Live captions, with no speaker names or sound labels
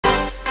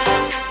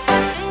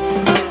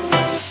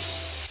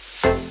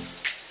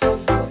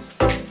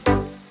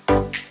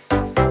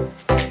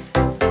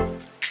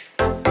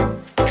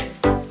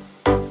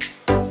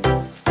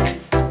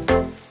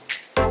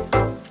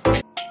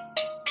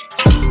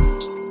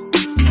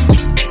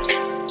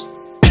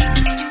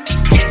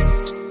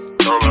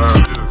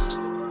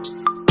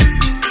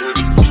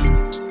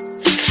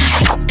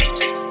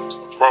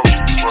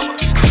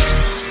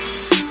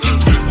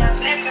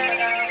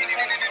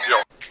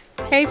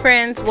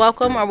friends,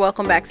 welcome or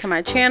welcome back to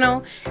my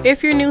channel.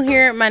 If you're new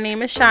here, my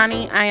name is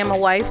Shawnee. I am a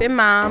wife and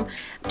mom,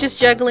 just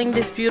juggling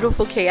this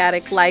beautiful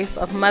chaotic life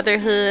of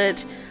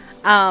motherhood.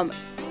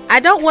 I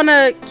don't want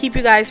to keep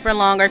you guys for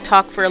long or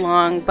talk for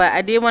long, but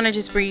I did want to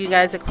just bring you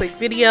guys a quick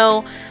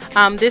video.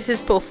 This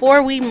is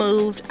before we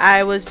moved.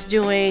 I was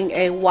doing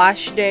a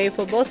wash day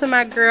for both of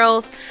my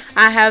girls.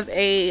 I have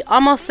a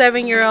almost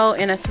 7-year-old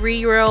and a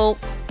 3-year-old.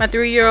 My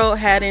 3-year-old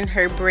had in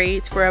her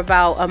braids for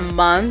about a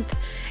month,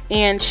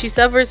 and she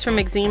suffers from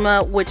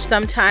eczema, which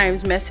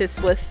sometimes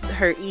messes with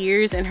her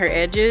ears and her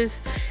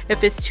edges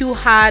if it's too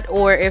hot,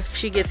 or if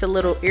she gets a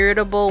little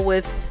irritable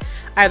with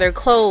either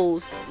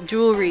clothes,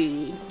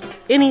 jewelry,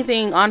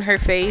 anything on her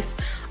face.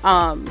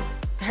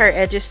 Her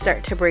edges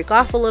start to break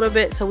off a little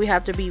bit, so we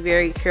have to be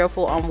very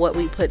careful on what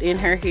we put in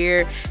her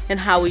hair and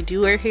how we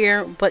do her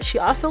hair. But she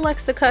also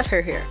likes to cut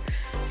her hair,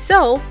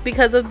 so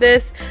because of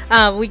this,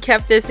 we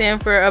kept this in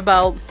for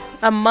about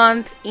a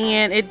month,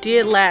 and it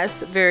did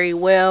last very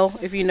well.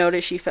 If you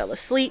notice, she fell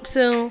asleep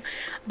soon.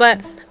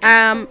 But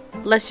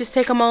let's just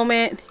take a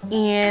moment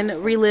and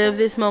relive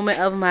this moment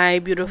of my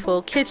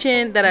beautiful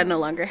kitchen that I no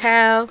longer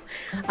have.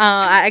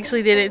 I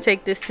actually didn't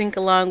take this sink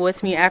along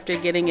with me after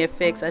getting it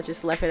fixed. I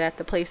just left it at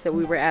the place that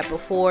we were at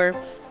before.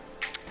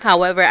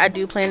 However, I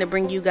do plan to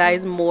bring you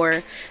guys more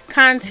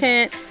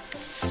content.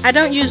 I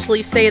don't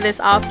usually say this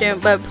often,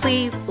 but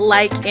please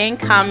like and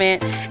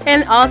comment,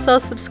 and also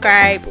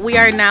subscribe. We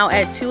are now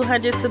at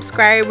 200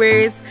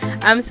 subscribers.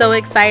 I'm so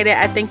excited.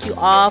 I thank you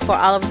all for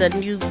all of the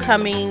new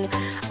coming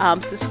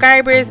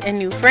subscribers and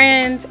new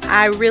friends.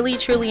 I really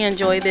truly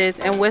enjoy this,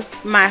 and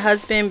with my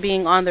husband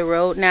being on the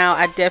road now,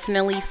 I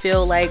definitely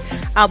feel like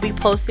I'll be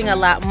posting a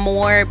lot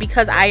more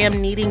because I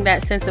am needing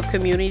that sense of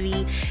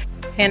community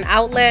and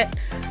outlet.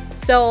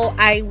 So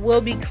I will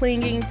be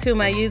clinging to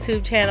my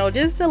YouTube channel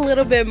just a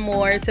little bit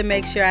more to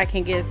make sure I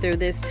can get through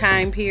this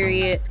time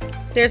period.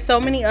 There's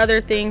so many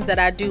other things that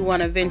I do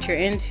want to venture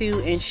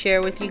into and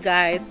share with you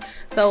guys.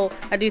 So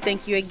I do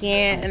thank you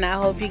again, and I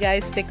hope you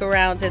guys stick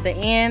around to the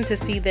end to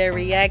see their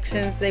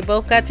reactions. They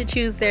both got to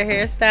choose their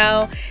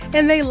hairstyle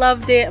and they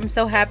loved it. I'm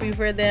so happy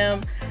for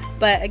them.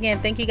 But again,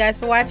 thank you guys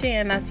for watching,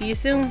 and I'll see you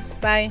soon.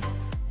 Bye.